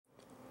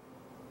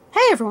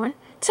Hey everyone!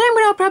 Today I'm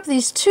going to open up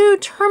these two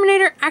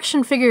Terminator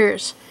action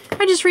figures.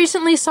 I just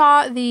recently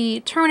saw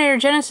the Terminator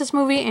Genesis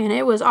movie and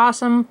it was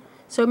awesome,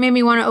 so it made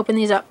me want to open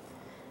these up.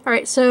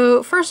 Alright,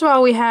 so first of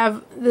all we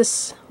have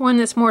this one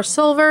that's more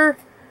silver,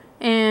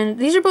 and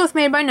these are both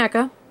made by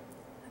NECA,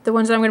 the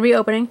ones that I'm going to be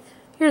opening.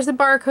 Here's the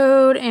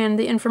barcode and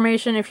the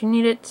information if you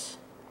need it.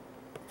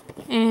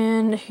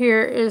 And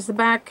here is the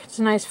back. It's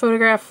a nice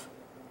photograph.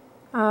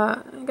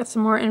 Got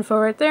some more info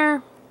right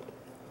there.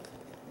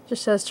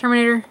 Just says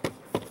Terminator.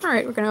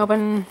 Alright, we're going to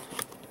open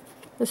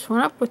this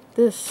one up with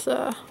this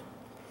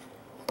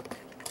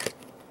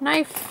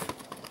knife.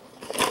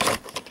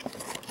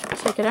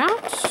 Take it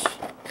out.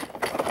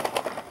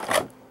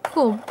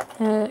 Cool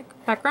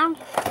background.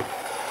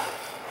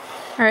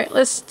 Alright,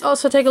 let's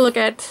also take a look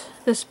at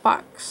this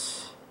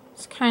box.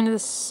 It's kind of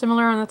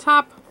similar on the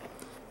top.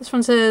 This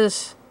one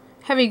says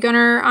Heavy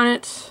Gunner on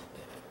it.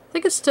 I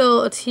think it's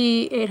still a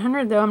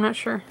T-800 though, I'm not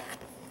sure.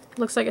 It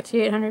looks like a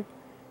T-800.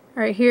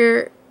 Alright,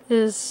 here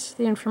is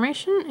the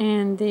information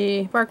and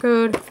the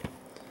barcode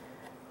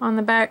on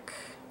the back.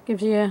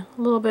 Gives you a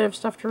little bit of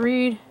stuff to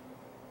read.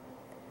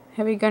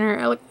 Heavy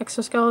Gunner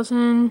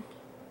Exoskeleton.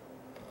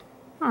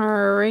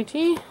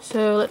 Alrighty,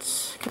 so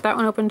let's get that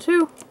one open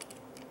too.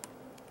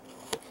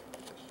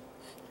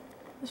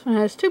 This one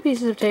has two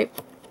pieces of tape.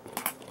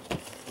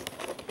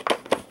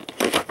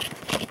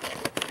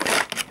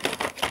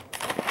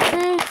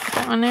 Okay, put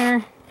that one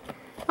there.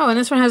 Oh, and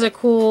this one has a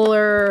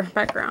cooler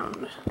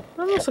background. It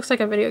almost looks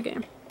like a video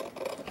game.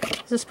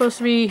 Is this supposed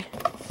to be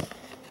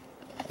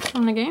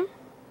on the game?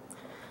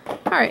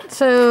 Alright,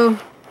 so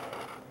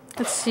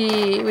let's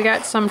see. We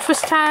got some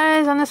twist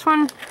ties on this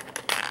one.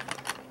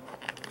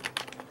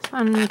 Let's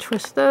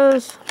untwist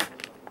those.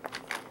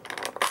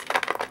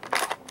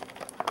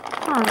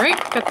 Alright,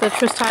 got the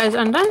twist ties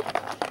undone,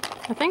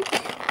 I think.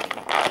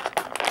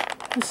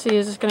 Let's see,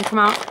 is this going to come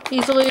out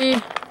easily?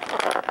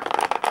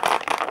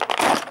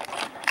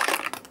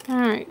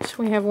 Alright,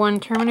 so we have one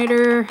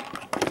Terminator,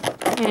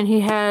 and he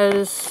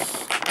has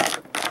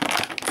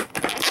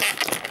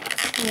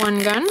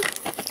one gun.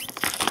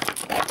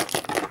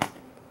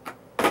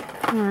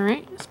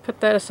 Alright, let's put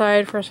that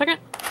aside for a second.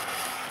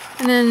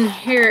 And then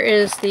here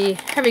is the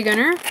Heavy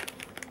Gunner.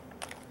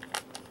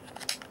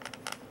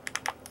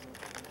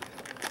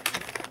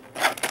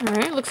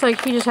 Alright, looks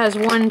like he just has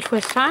one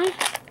twist tie.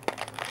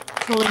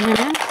 Holding him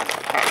in.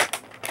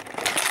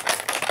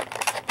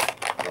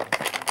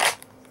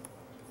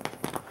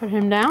 Put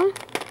him down.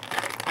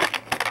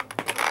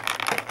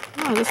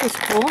 Oh, this is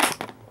cool.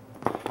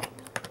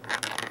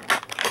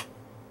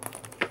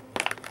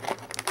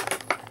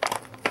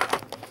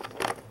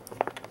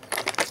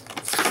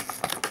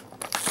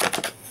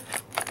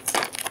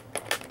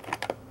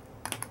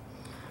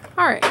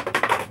 Alright,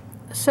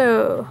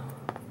 so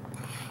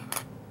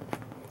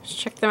let's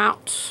check them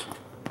out.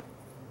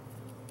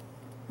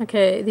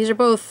 Okay, these are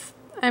both,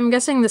 I'm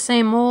guessing, the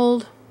same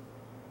mold.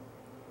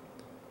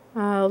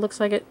 Looks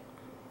like it.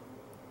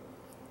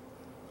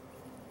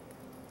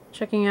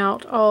 Checking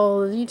out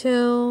all the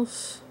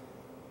details.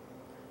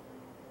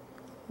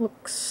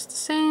 Looks the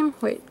same.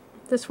 Wait,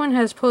 this one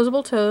has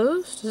posable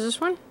toes. Does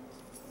this one?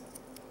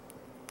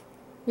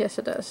 Yes,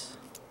 it does.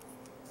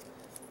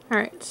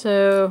 Alright,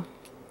 so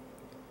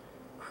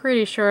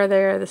pretty sure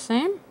they are the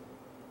same.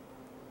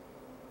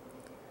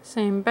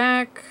 Same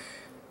back.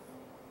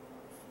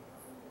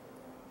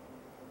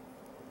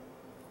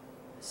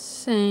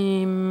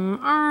 Same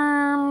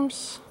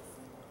arms.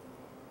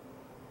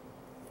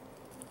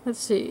 Let's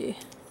see.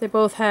 They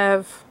both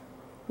have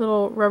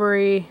little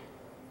rubbery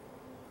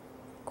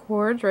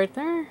cords right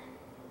there.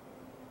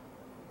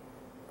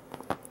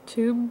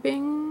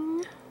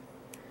 Tubing.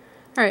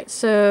 Alright,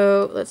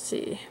 so let's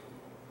see.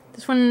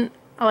 This one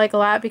I like a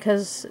lot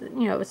because,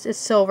 you know, it's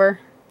silver.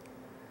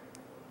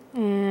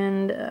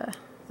 And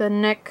the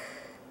neck,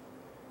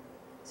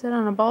 is that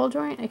on a ball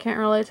joint? I can't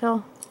really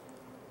tell.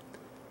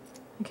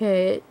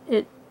 Okay,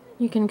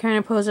 you can kind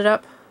of pose it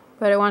up,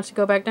 but it wants to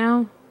go back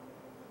down.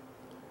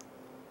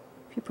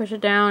 If you push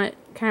it down, it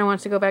kind of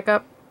wants to go back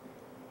up.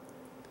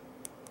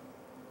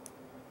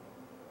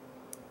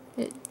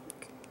 It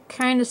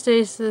kind of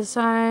stays to the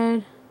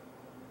side,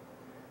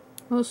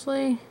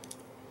 mostly.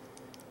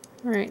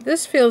 Alright,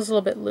 this feels a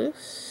little bit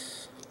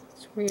loose.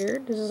 It's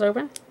weird. Does this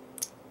open?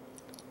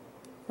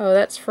 Oh,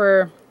 that's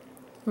for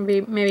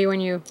maybe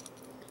when you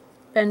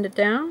bend it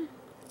down.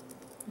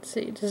 Let's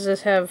see, does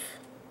this have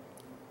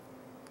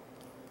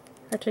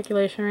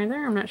articulation right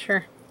there? I'm not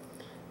sure.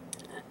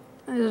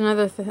 There's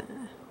another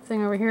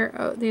thing over here.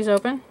 Oh, these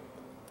open.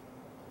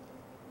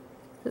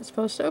 Is it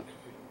supposed to open?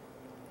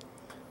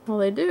 Well,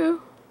 they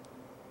do.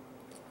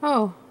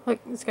 Oh, look,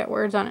 it's got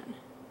words on it.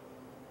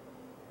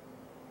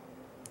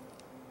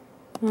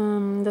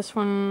 This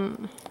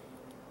one,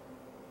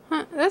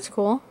 huh, that's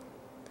cool.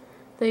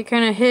 They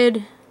kind of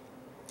hid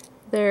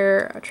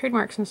their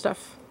trademarks and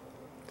stuff.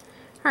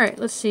 Alright,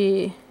 let's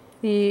see.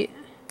 The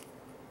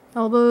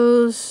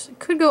elbows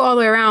could go all the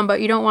way around, but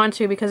you don't want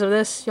to because of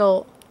this.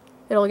 It'll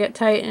get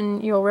tight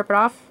and you'll rip it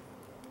off.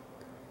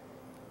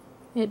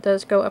 It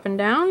does go up and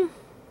down.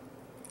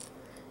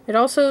 It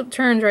also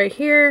turns right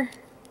here.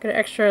 Got an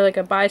extra, like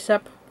a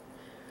bicep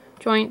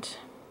joint.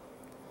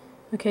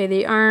 Okay,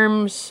 the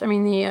arms,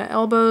 the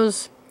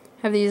elbows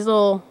have these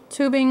little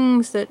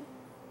tubings that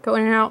go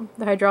in and out,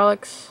 the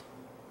hydraulics.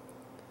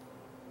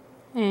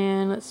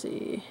 And let's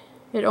see,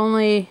 it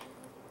only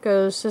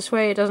goes this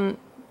way, it doesn't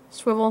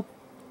swivel.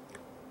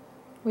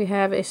 We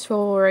have a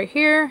swivel right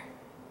here.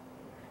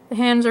 The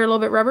hands are a little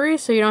bit rubbery,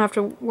 so you don't have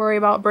to worry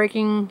about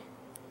breaking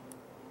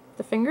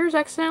the fingers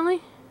accidentally.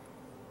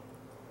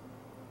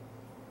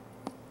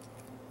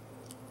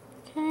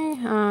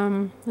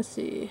 Okay, let's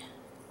see.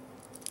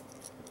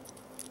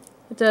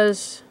 It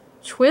does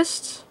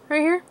twist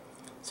right here.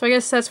 So I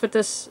guess that's what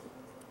this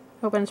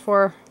opens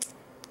for.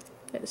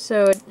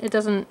 So it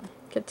doesn't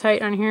get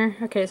tight on here.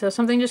 Okay, so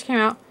something just came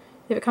out.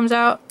 If it comes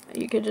out,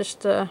 you could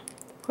just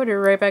put it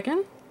right back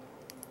in.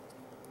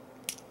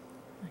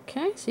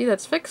 Okay, see,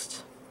 that's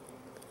fixed.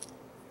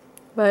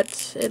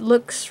 But it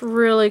looks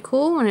really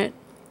cool when it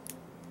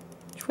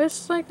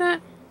twists like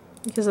that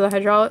because of the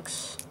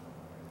hydraulics.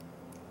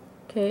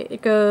 Okay,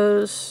 it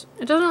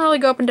doesn't really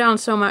go up and down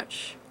so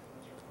much,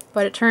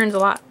 but it turns a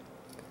lot.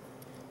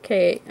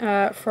 Okay,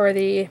 for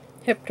the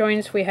hip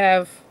joints we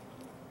have,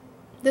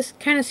 this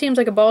kind of seems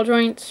like a ball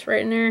joint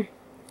right in there,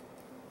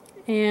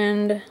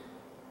 and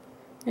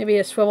maybe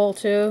a swivel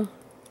too.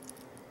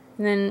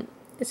 And then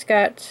it's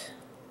got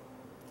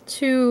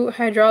 2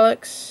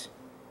 hydraulics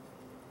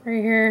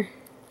right here,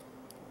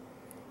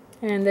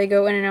 and they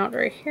go in and out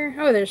right here.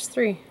 Oh, there's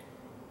 3.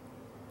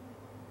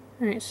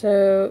 Alright,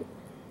 so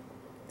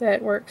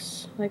that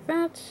works like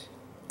that.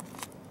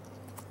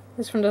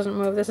 This one doesn't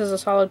move. This is a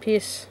solid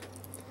piece.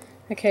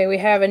 Okay, we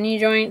have a knee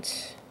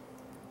joint.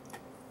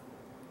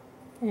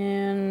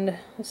 And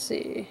let's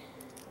see.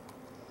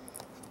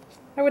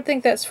 I would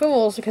think that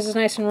swivels because it's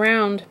nice and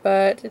round,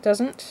 but it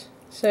doesn't.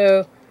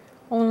 So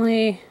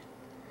only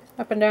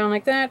up and down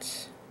like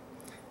that.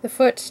 The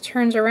foot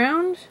turns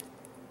around.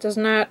 Does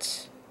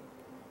not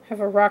have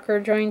a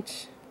rocker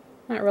joint.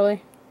 Not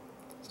really.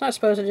 It's not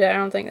supposed to do that, I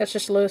don't think. That's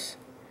just loose.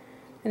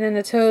 And then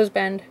the toes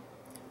bend.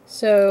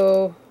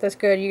 So that's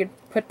good. You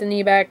could put the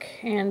knee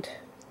back and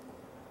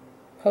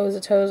pose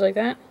the toes like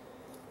that.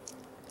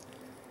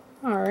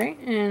 Alright,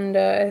 and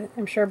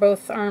I'm sure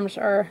both arms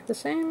are the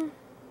same.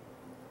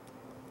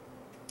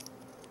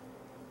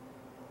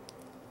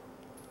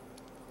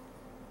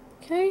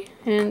 Okay,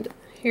 and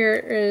here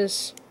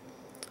is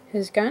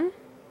his gun.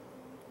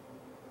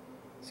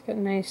 It's got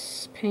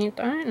nice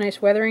paint on it,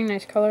 nice weathering,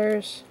 nice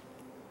colors.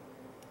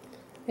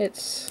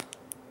 It's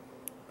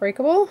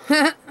breakable.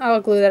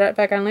 I'll glue that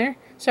back on later.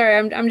 Sorry,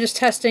 I'm just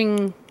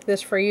testing this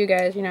for you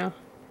guys, you know.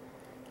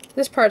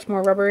 This part's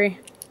more rubbery.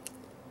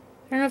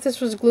 I don't know if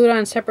this was glued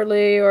on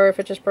separately or if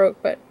it just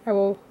broke, but I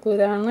will glue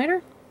that on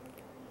later.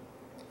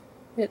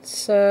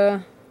 It's,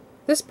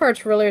 this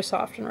part's really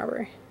soft and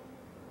rubbery.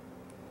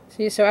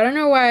 See, so I don't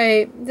know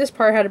why this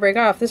part had to break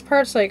off. This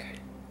part's like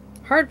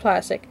hard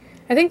plastic.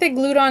 I think they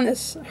glued on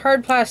this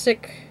hard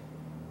plastic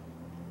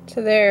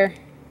to there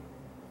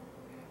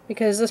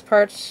because this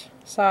part's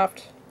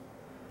soft.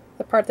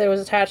 The part that it was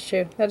attached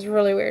to. That's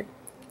really weird.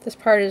 This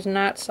part is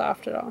not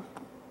soft at all.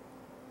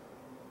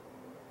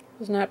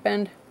 Does not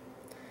bend.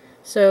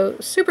 So,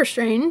 super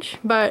strange,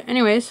 but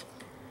anyways.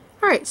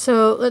 Alright,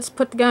 so let's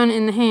put the gun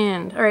in the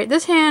hand. Alright,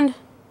 this hand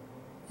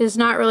is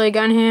not really a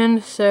gun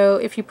hand, so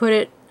if you put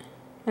it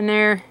in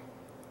there,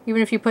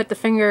 even if you put the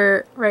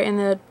finger right in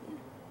the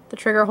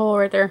trigger hole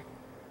right there,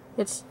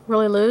 it's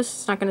really loose,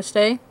 it's not going to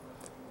stay.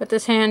 But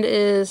this hand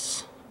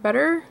is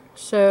better,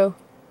 so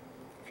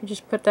if you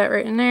just put that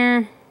right in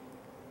there,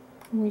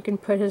 and you can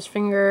put his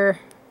finger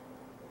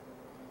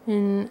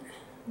in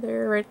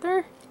there, right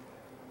there.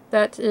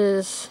 That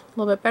is a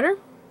little bit better.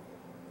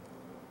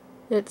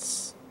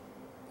 It's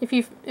if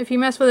you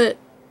mess with it,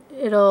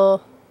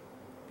 it'll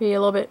be a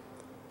little bit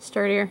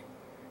sturdier.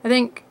 I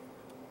think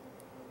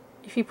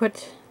if you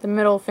put the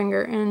middle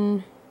finger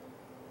in,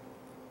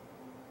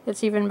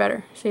 it's even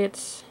better. See,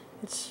 it's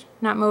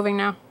not moving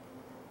now.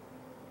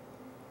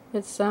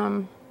 It's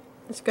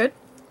good.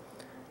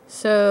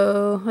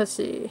 So let's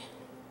see.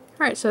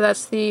 All right, so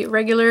that's the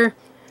regular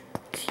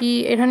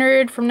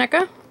T-800 from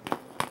NECA.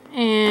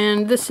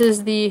 And this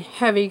is the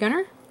Heavy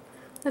Gunner.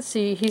 Let's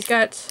see, he's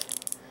got,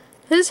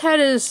 his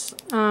head is,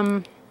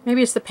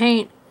 maybe it's the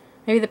paint.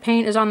 Maybe the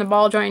paint is on the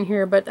ball joint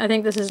here, but I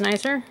think this is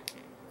nicer.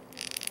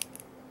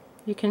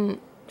 You can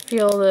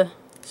feel the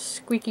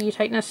squeaky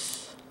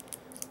tightness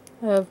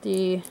of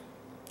the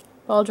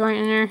ball joint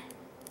in there.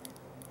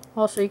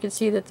 Also, you can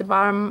see that the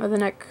bottom of the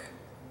neck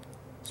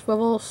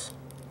swivels.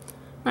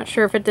 Not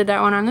sure if it did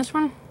that one on this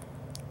one.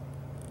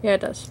 Yeah,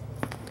 it does.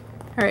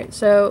 Alright,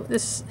 so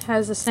this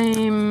has the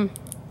same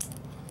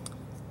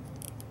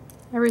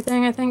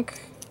everything, I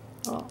think.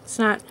 Well, it's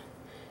not.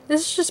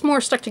 This is just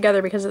more stuck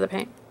together because of the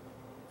paint.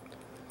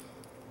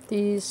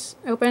 These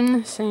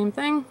open, same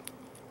thing.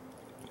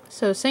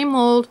 So same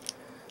mold,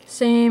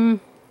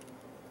 same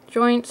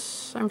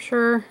joints, I'm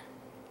sure.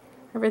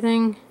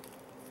 Everything.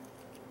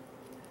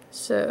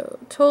 So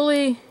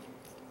totally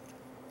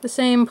the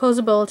same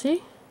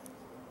posability.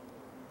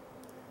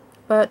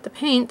 but the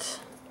paint,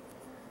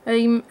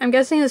 I'm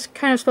guessing it's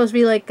kind of supposed to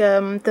be like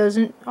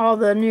all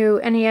the new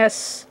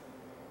NES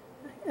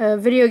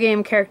video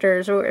game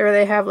characters, where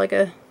they have like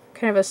a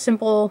kind of a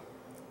simple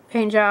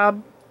paint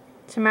job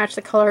to match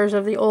the colors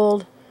of the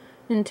old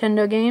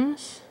Nintendo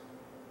games.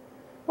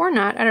 Or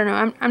not, I don't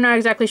know. I'm not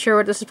exactly sure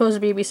what this is supposed to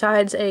be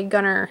besides a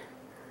gunner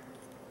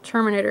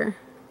Terminator.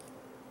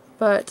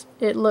 But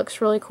it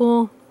looks really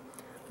cool.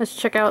 Let's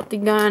check out the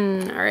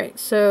gun. Alright,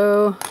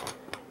 so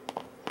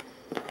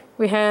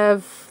we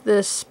have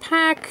this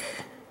pack.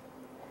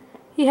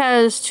 He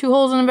has 2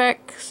 holes in the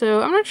back,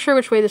 so I'm not sure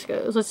which way this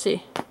goes. Let's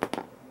see.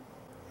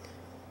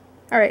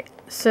 Alright,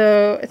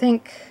 so I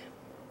think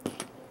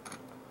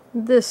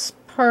this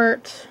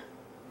part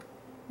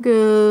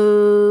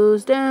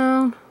goes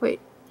down. Wait,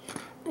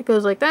 it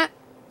goes like that.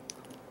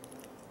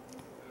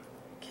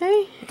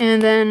 Okay,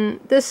 and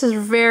then this is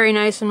very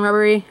nice and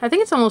rubbery. I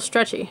think it's almost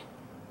stretchy.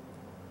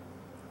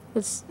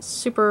 It's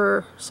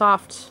super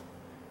soft.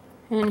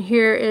 And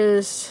here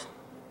is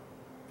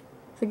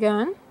the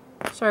gun.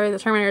 Sorry, the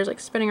Terminator is like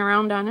spinning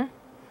around down there.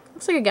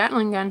 Looks like a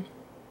Gatling gun,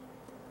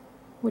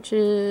 which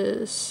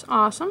is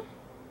awesome.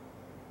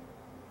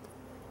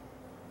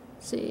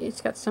 Let's see,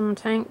 it's got some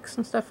tanks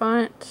and stuff on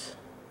it.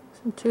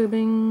 Some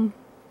tubing.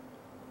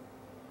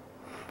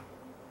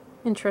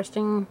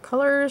 Interesting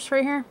colors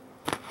right here.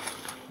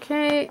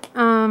 Okay,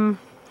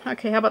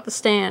 okay, how about the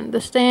stand?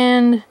 The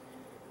stand,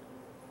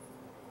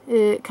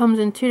 it comes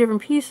in 2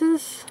 different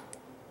pieces.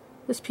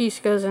 This piece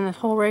goes in this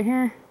hole right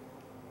here.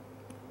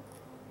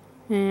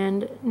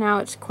 And now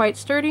it's quite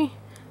sturdy.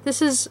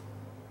 This is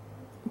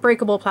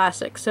breakable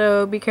plastic,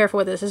 so be careful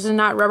with this. This is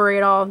not rubbery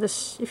at all.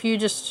 This, if you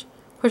just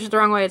push it the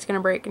wrong way, it's going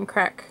to break and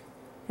crack.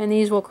 And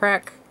these will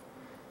crack.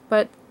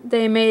 But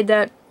they made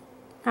that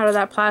out of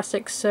that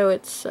plastic, so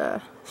it's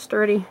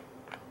sturdy.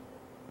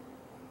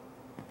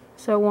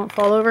 So it won't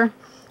fall over.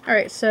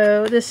 Alright,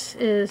 so this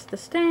is the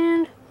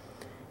stand.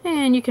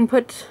 And you can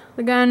put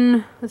the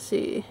gun, let's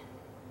see.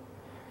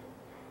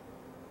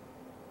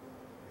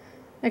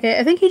 Okay,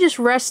 I think he just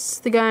rests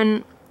the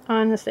gun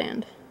on the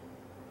stand.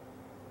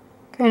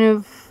 Kind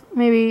of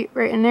maybe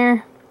right in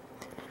there.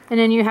 And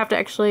then you have to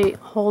actually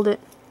hold it.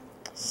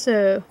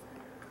 So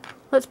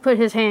let's put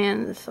his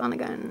hands on the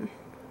gun.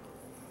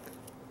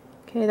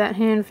 Okay, that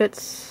hand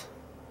fits.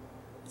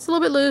 It's a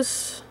little bit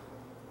loose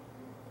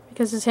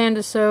because his hand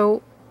is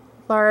so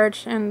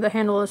large and the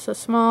handle is so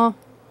small.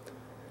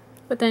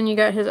 But then you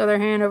got his other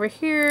hand over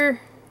here.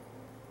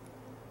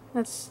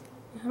 That's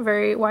a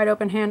very wide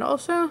open hand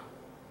also.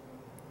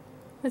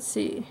 Let's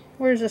see,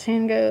 where does this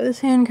hand go?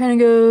 This hand kind of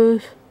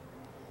goes...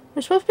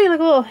 There's supposed to be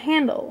like a little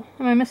handle.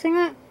 Am I missing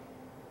that?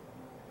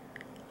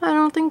 I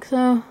don't think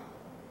so.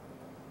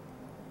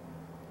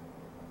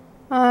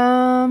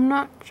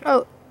 Not...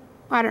 Oh,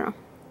 I don't know.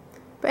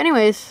 But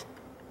anyways,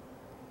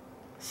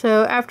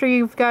 so after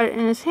you've got it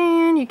in his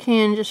hand, you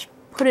can just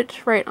put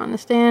it right on the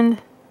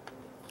stand.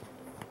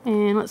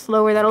 And let's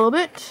lower that a little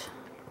bit.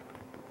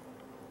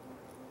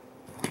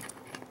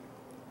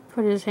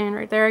 Put his hand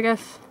right there, I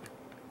guess.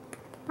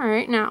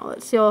 Alright, now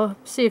let's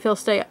see if he'll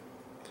stay up.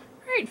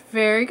 Alright,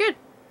 very good.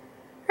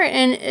 Alright,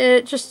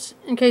 and just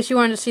in case you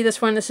wanted to see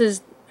this one, this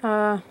is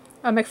a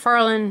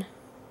McFarlane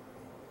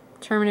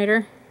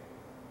Terminator.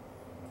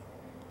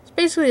 It's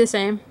basically the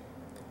same.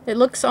 It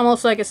looks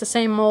almost like it's the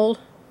same mold,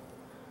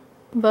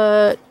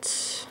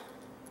 but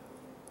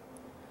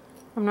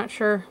I'm not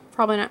sure.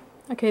 Probably not.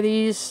 Okay,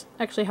 these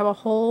actually have a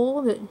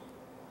hole that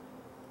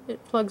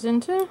it plugs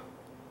into.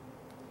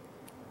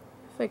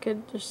 If I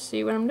could just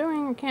see what I'm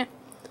doing, I can't.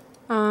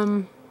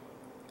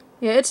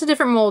 Yeah, it's a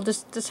different mold.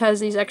 This has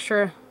these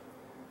extra.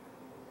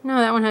 No,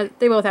 that one has.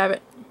 They both have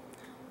it.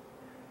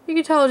 You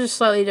can tell it's just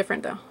slightly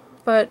different though.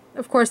 But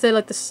of course they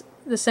look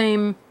the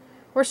same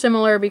or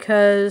similar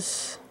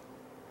because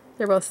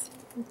they're both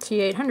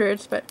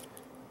T-800s. But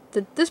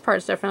this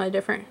part's definitely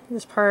different.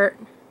 This part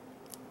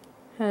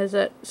has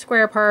a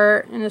square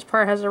part, and this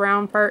part has a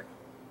round part.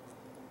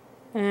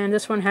 And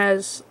this one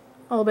has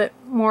a little bit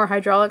more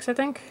hydraulics, I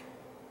think.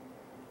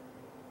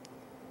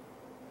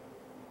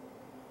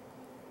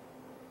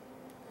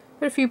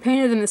 But if you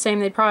painted them the same,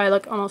 they'd probably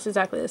look almost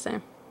exactly the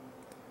same.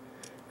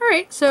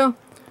 Alright, so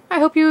I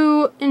hope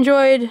you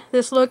enjoyed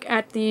this look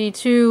at the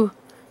 2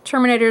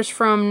 Terminators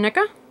from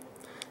NECA.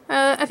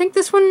 I think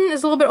this one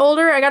is a little bit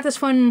older. I got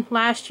this one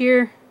last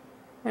year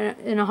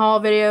in a haul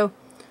video.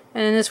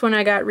 And then this one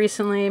I got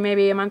recently,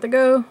 maybe a month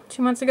ago,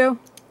 2 months ago.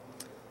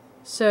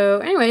 So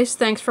anyways,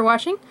 thanks for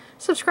watching.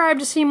 Subscribe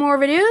to see more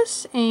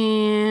videos,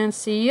 and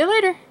see you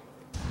later.